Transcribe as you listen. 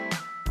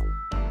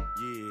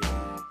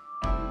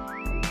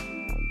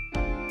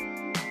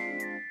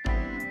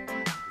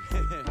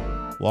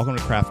Welcome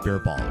to Craft Beer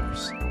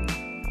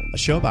Ballers, a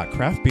show about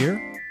craft beer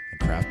and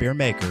craft beer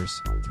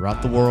makers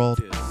throughout the world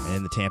and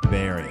in the Tampa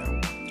Bay area,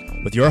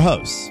 with your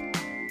hosts,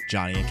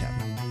 Johnny and Kevin.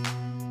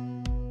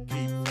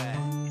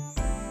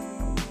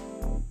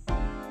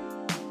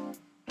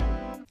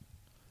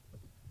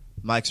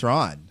 Mics are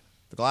on.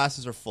 The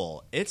glasses are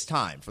full. It's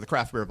time for the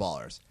Craft Beer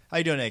Ballers. How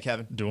you doing today,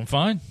 Kevin? Doing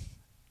fine.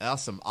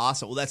 Awesome.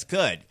 Well, that's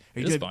good.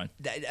 It is fine.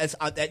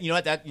 You know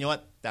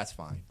what? That's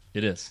fine.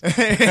 It is.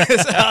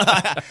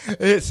 I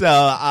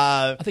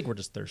think we're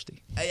just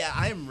thirsty. Yeah,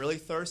 I am really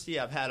thirsty.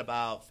 I've had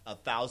about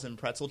 1,000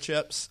 pretzel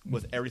chips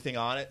with everything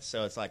on it,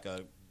 so it's like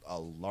a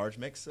large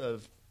mix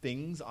of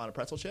things on a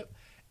pretzel chip.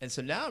 And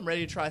so now I'm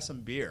ready to try some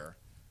beer.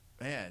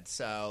 Man,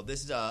 so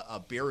this is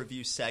a beer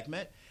review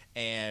segment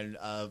and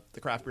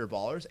the Craft Beer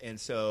Ballers. And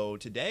so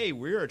today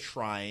we are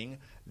trying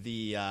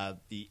the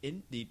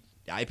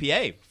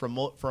IPA from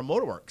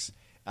Motorworks.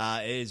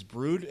 It is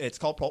brewed. It's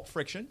called Pulp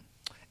Friction,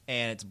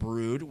 and it's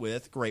brewed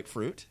with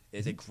grapefruit.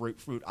 It's a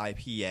grapefruit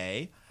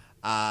IPA.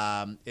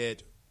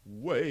 It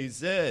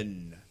weighs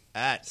in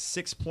at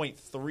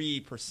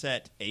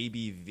 6.3%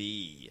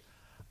 ABV.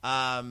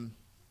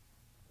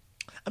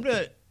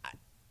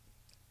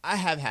 I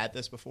have had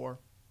this before,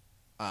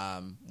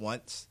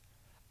 once,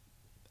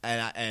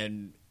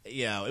 and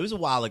you know, it was a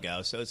while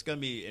ago, so it's going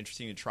to be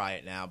interesting to try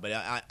it now. But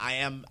I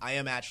am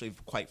actually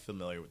quite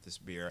familiar with this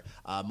beer.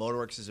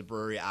 Motorworks is a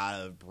brewery out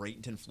of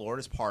Bradenton, Florida.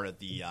 It's part of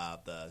the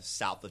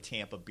south of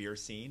Tampa beer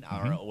scene,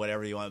 or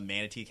whatever you want,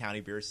 Manatee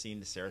County beer scene,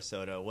 the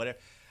Sarasota, whatever.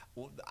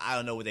 I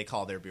don't know what they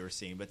call their beer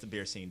scene, but it's a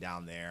beer scene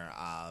down there.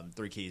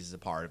 Three Keys is a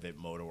part of it.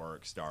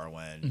 Motorworks,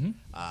 Darwin,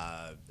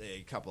 a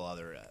couple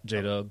other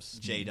J-Dubs.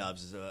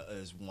 J-Dubs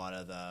is one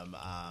of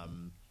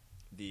them.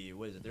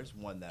 What is it? There's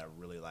one that I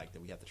really like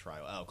that we have to try.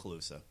 Oh,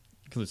 Calusa.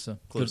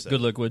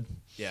 Good liquid.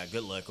 Yeah,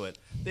 good liquid.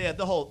 Yeah,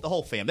 the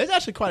whole fam. There's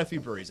actually quite a few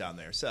breweries down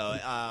there. So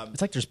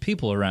It's like there's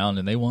people around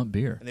and they want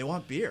beer.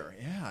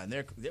 Yeah, and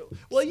they're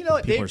well, you know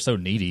what? People are so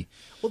needy.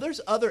 Well,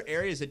 there's other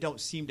areas that don't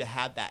seem to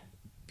have that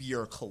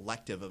beer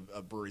collective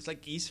of breweries.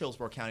 Like East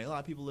Hillsborough County, a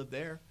lot of people live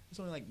there. There's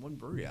only like one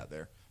brewery out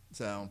there.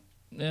 So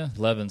yeah,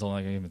 Levin's all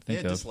I can even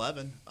think of. Just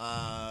Levin.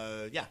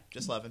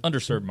 Just Levin.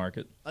 Underserved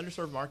market.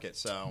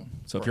 So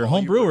if you're a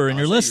home brewer and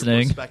you're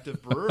listening,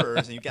 respective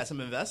brewers, and you've got some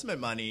investment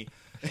money,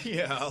 you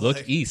know,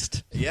 look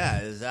east. Yeah,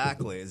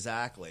 exactly.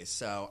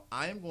 So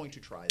I am going to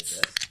try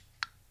this.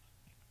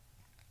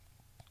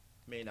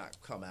 May not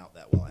come out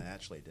that well. It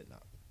actually did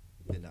not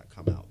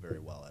come out very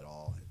well at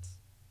all. It's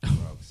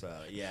broke. So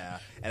yeah,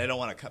 and I don't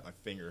want to cut my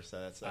finger. So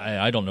that's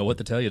I don't know what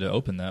to tell you to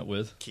open that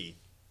with. Key.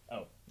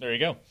 Oh, there you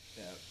go.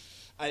 Yeah.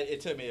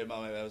 It took me a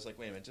moment. I was like,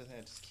 wait a minute,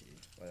 just key,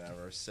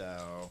 whatever.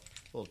 So,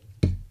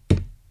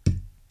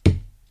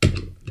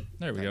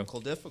 there we go. Technical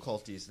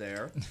difficulties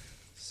there.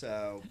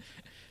 So,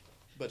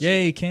 but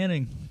yay,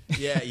 canning.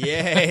 Yeah,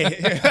 yay.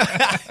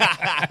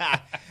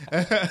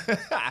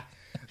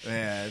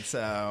 Man,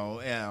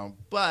 so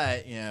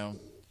but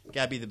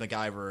gotta be the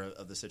MacGyver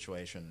of the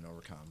situation and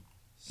overcome.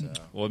 So,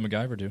 what would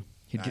MacGyver do?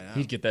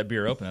 He'd get that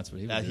beer open. That's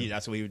what he would do.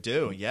 That's what he would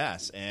do.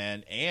 Yes,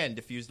 and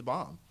defuse the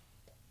bomb.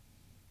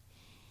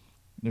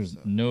 There's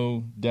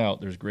no doubt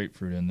there's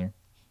grapefruit in there.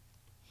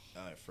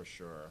 For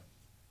sure.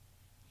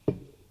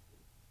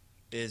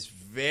 It's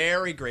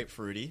very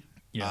grapefruity.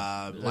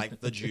 Yeah, like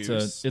the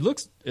juice. It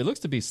looks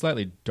to be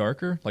slightly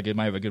darker. Like it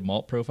might have a good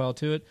malt profile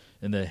to it,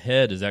 and the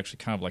head is actually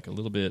kind of like a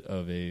little bit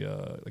of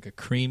a like a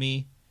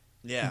creamy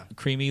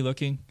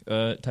looking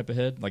type of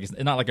head. Like it's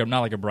not like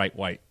a bright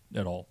white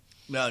at all.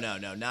 No,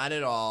 not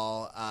at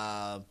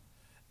all.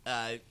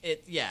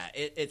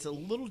 It's a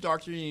little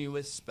darker than you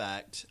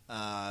expect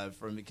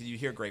because you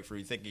hear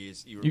grapefruit.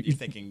 You're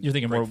thinking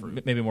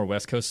maybe more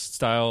West Coast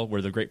style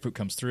where the grapefruit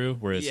comes through.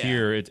 Whereas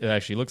here it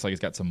actually looks like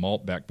it's got some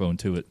malt backbone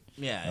to it.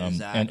 Yeah,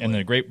 exactly. And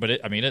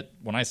the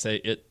when I say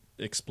it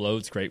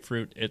explodes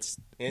grapefruit, it's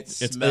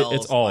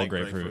all like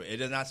grapefruit. It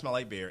does not smell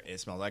like beer. It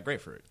smells like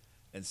grapefruit.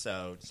 And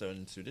so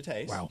into the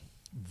taste. Wow,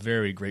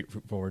 very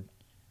grapefruit forward.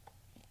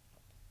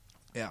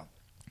 Yeah.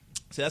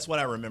 So that's what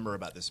I remember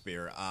about this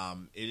beer.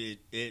 It's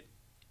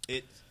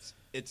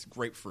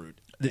grapefruit.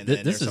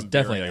 This is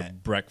definitely a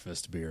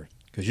breakfast beer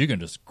because you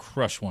can just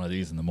crush one of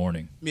these in the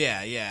morning.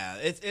 Yeah.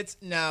 It's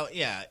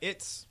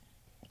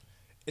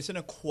an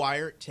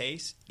acquired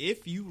taste.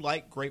 If you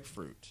like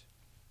grapefruit,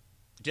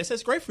 just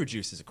as grapefruit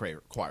juice is a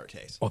acquired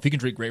taste. Well, if you can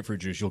drink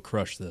grapefruit juice, you'll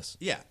crush this.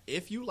 Yeah.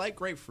 If you like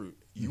grapefruit,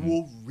 you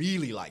will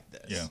really like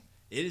this. Yeah.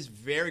 It is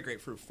very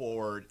grapefruit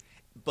forward,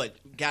 but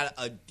got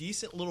a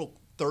decent little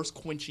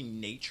thirst-quenching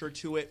nature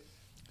to it.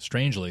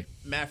 Strangely.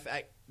 Matter of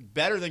fact,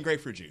 better than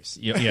grapefruit juice.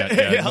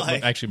 Yeah.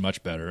 Actually,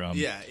 much better. I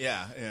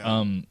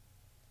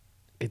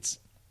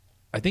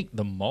think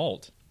the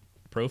malt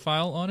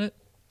profile on it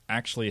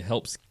actually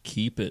helps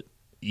keep it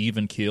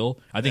even keel.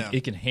 I think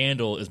it can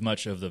handle as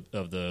much of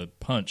the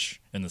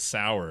punch and the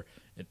sour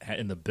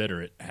and the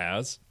bitter it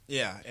has.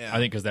 Yeah. I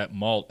think because that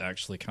malt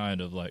actually kind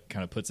of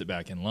puts it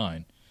back in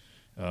line.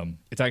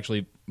 It's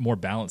actually more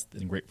balanced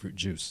than grapefruit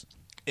juice.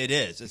 It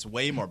is. It's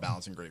way more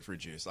balanced than grapefruit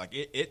juice. Like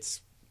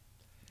it's.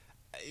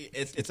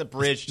 It's a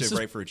bridge to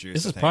grapefruit juice.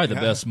 This is probably the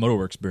best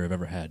Motorworks beer I've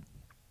ever had.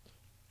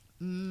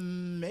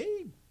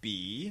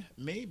 Maybe.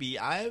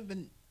 I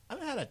haven't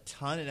had a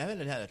ton, and I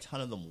haven't had a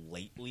ton of them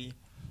lately.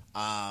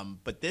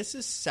 But this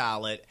is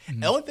solid.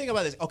 The only thing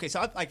about this, okay,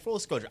 so full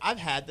disclosure, I've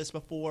had this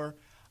before.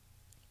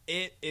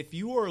 If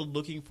you are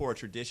looking for a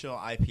traditional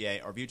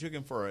IPA, or if you're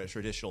looking for a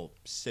traditional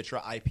Citra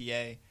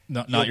IPA,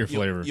 not your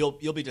flavor,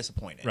 you'll be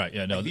disappointed. Right?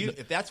 Yeah. No.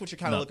 If that's what you're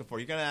kind of looking for,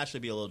 you're going to actually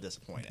be a little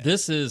disappointed.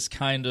 This is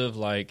kind of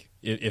like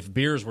if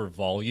beers were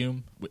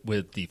volume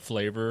with the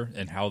flavor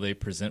and how they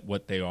present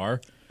what they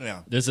are.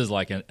 Yeah. This is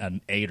like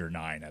an 8 or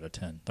 9 out of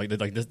 10.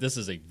 Like this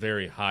is a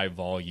very high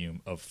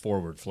volume of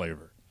forward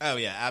flavor. Oh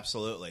yeah,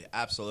 absolutely.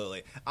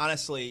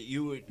 Honestly,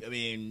 you would. I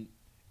mean.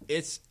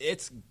 It's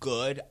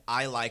good.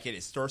 I like it.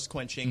 It's thirst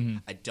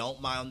quenching. I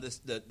don't mind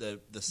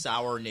the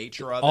sour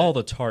nature of it. All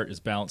the tart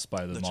is balanced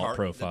by the malt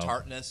profile. The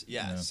tartness,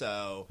 yeah.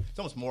 So it's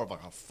almost more of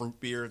like a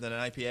fruit beer than an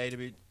IPA, to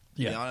be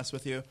honest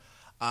with you.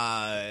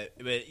 But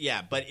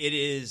it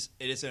is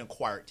an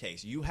acquired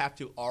taste. You have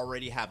to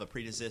already have a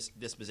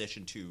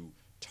predisposition to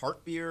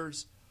tart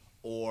beers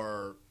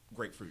or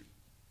grapefruit.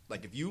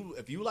 Like if you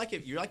like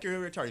it, you like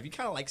your tart. If you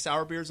kind of like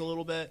sour beers a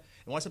little bit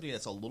and want something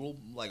that's a little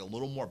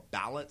more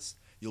balanced,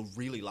 you'll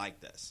really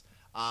like this.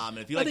 And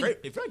if you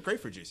like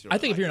grapefruit juice, I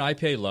think if you're an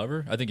IPA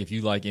lover, I think if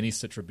you like any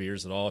Citra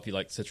beers at all, if you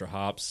like Citra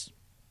hops,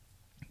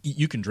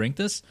 you can drink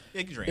this.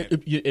 You can drink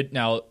it.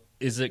 Now,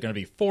 is it going to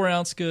be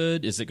 4-ounce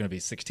good? Is it going to be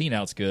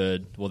 16-ounce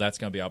good? Well, that's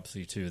going to be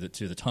obviously to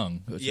the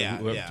tongue,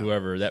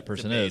 whoever that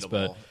person is.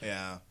 But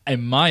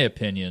in my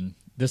opinion,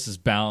 this is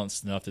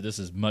balanced enough that this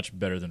is much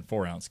better than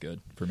 4-ounce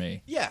good for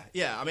me. Yeah.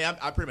 I mean,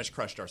 I pretty much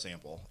crushed our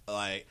sample.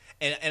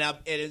 It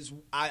is.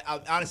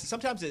 I honestly,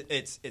 sometimes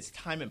it's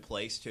time and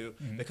place too.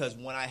 Because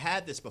when I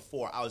had this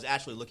before, I was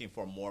actually looking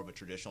for more of a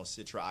traditional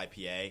Citra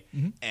IPA,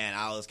 and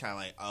I was kind of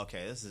like,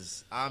 okay, this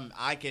is.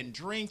 I can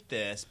drink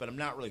this, but I'm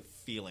not really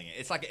feeling it.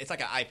 It's like an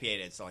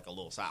IPA that's like a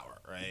little sour,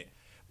 right?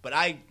 But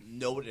I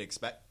know what to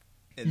expect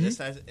in this,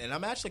 and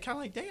I'm actually kind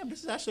of like, damn,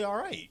 this is actually all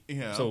right. You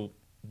know? So,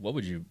 what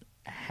would you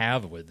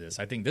have with this?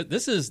 I think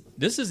this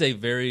is a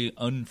very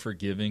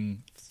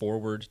unforgiving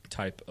forward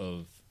type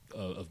of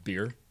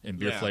beer and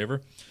beer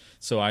flavor.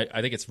 So I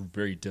think it's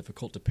very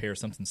difficult to pair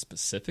something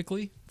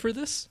specifically for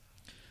this.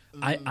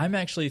 I'm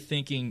actually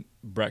thinking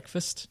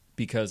breakfast,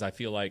 because I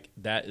feel like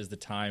that is the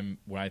time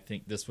when I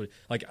think this would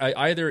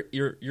either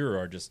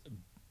you're just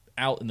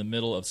out in the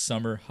middle of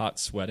summer hot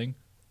sweating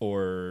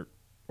or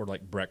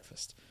like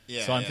breakfast.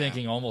 So I'm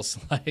thinking almost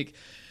like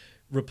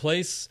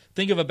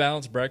think of a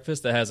balanced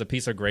breakfast that has a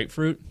piece of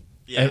grapefruit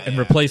and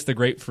replace the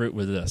grapefruit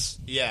with this.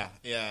 Yeah.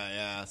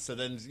 So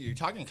then you're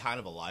talking kind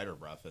of a lighter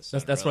breakfast.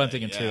 That's what I'm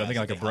thinking too. I'm thinking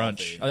like a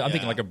brunch. I'm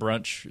thinking like a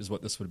brunch is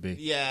what this would be.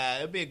 Yeah,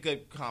 it would be a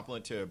good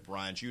complement to a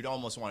brunch. You'd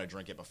almost want to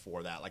drink it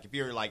before that. Like if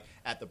you're like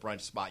at the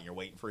brunch spot and you're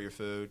waiting for your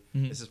food,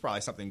 this is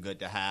probably something good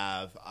to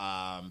have.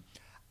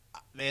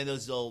 Man,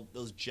 those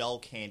gel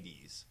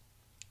candies.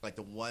 Like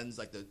the ones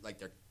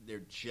they're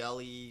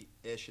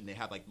jelly-ish and they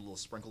have like a little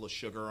sprinkle of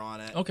sugar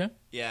on it. Okay.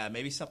 Yeah,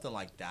 maybe something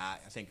like that.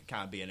 I think could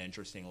kind of be an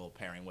interesting little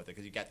pairing with it,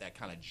 because you got that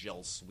kind of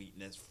gel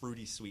sweetness,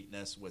 fruity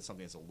sweetness with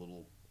something that's a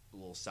little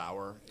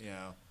sour. You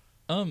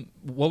know.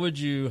 What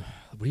do you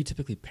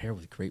typically pair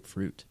with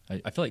grapefruit?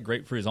 I feel like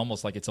grapefruit is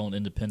almost like its own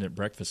independent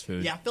breakfast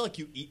food. Yeah, I feel like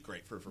you eat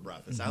grapefruit for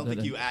breakfast. I don't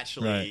think you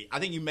actually. Right. I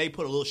think you may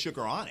put a little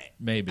sugar on it.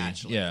 Maybe.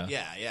 Actually.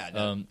 Yeah.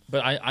 No.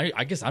 But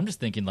I guess I'm just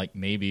thinking like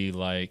maybe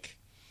like.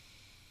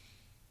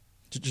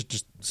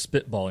 Just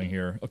spitballing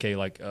here. Okay,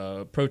 like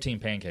protein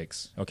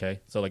pancakes.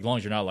 Okay, so like as long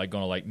as you're not like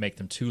going to like make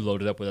them too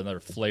loaded up with another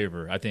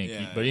flavor, I think.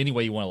 Yeah. But any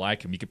way you want to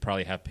like them, you could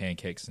probably have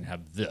pancakes and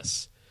have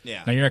this.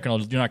 Yeah. Now you're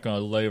not gonna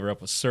layer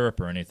up with syrup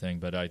or anything,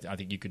 but I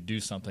think you could do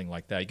something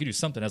like that. You could do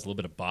something that has a little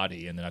bit of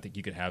body, and then I think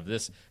you could have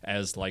this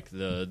as like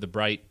the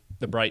bright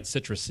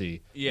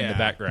citrusy in the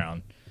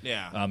background.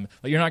 Yeah.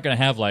 Like you're not gonna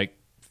have like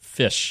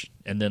fish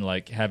and then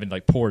like having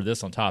like pour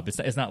this on top.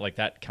 It's not like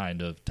that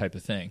kind of type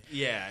of thing.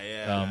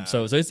 Yeah.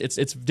 So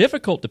it's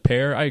difficult to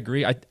pair. I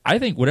agree. I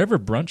think whatever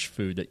brunch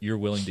food that you're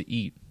willing to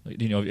eat.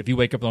 You know, if you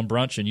wake up on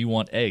brunch and you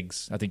want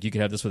eggs, I think you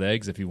could have this with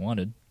eggs if you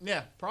wanted.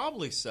 Yeah,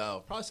 probably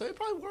so. It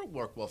probably would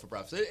work well for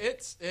breakfast.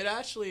 It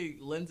actually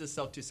lends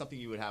itself to something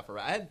you would have for.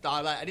 I hadn't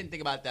thought about it. I didn't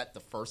think about that the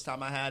first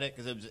time I had it,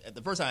 because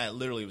the first time I had it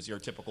literally was your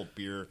typical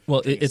beer.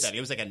 Well, it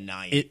was like a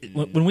 9.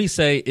 When we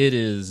say it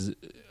is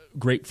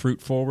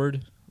grapefruit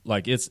forward.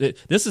 Like this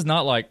is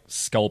not like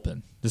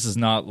Sculpin. This is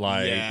not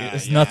like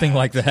it's nothing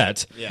like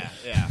that.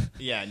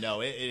 Yeah.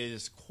 No, it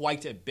is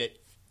quite a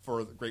bit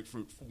for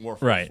grapefruit more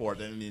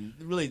forward. I mean,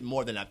 really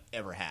more than I've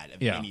ever had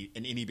in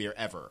any beer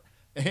ever.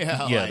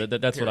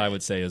 That's what I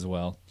would say as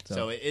well.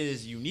 So it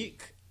is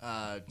unique.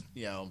 Guys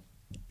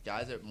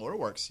at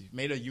Motorworks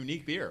made a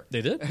unique beer.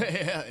 They did.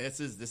 This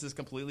is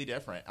completely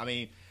different. I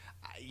mean,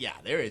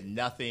 there is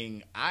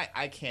nothing.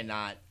 I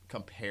cannot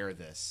compare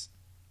this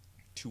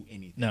to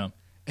anything. No.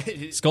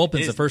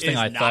 Sculpin's the first thing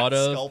I thought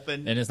of,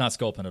 Sculpin. And it's not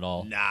Sculpin at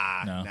all.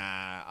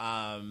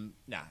 Nah.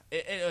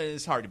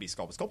 It's hard to be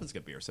Sculpin. Sculpin's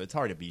good beer, so it's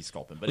hard to be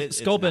Sculpin. But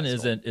Sculpin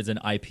is an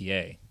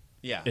IPA,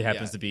 Yeah, It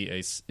happens to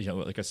be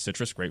like a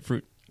citrus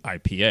grapefruit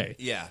IPA.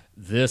 Yeah.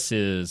 This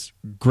is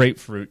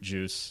grapefruit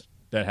juice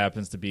that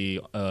happens to be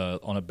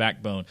on a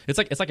backbone. It's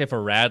like if a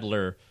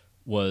Radler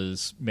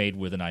was made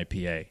with an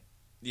IPA.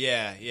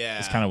 Yeah.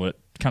 It's kind of what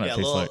it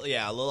tastes like.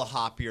 Yeah, a little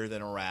hoppier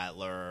than a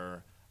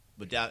Rattler,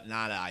 but not an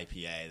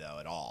IPA though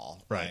at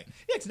all. Right.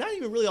 Yeah, it's not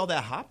even really all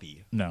that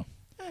hoppy. No.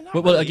 Not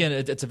Well, really. again,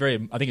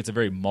 I think it's a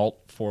very malt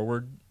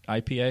forward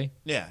IPA.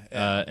 Yeah.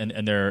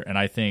 And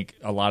I think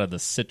a lot of the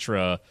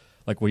Citra,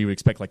 like where you would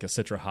expect like a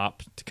Citra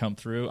hop to come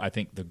through, I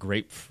think the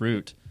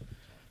grapefruit,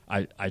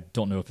 I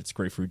don't know if it's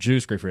grapefruit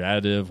juice, grapefruit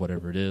additive,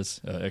 whatever it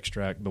is,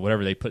 extract, but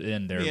whatever they put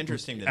in there, Be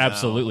interesting to know.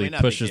 absolutely Not a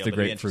big pushes deal, the but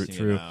it'd be grapefruit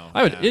interesting to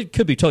through. know. It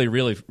could be totally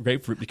really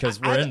grapefruit because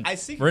we're in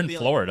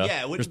Florida.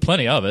 Yeah, there's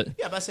plenty of it.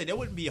 Yeah, but I say that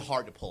wouldn't be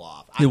hard to pull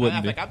off. It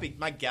wouldn't be.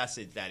 My guess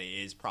is that it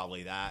is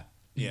probably that.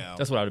 You know.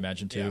 That's what I would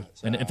imagine too. Yeah,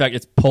 so, and in fact,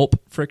 it's pulp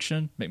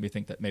friction. Make me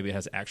think that maybe it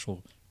has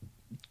actual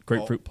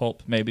grapefruit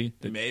pulp. Maybe.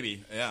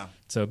 Maybe. Yeah.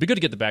 So it'd be good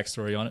to get the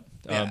backstory on it.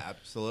 Yeah,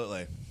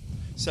 absolutely.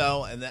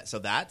 So that's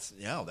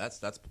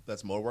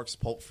Motorworks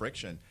Pulp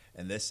Friction,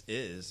 and this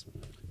is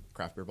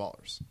Craft Beer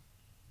Ballers.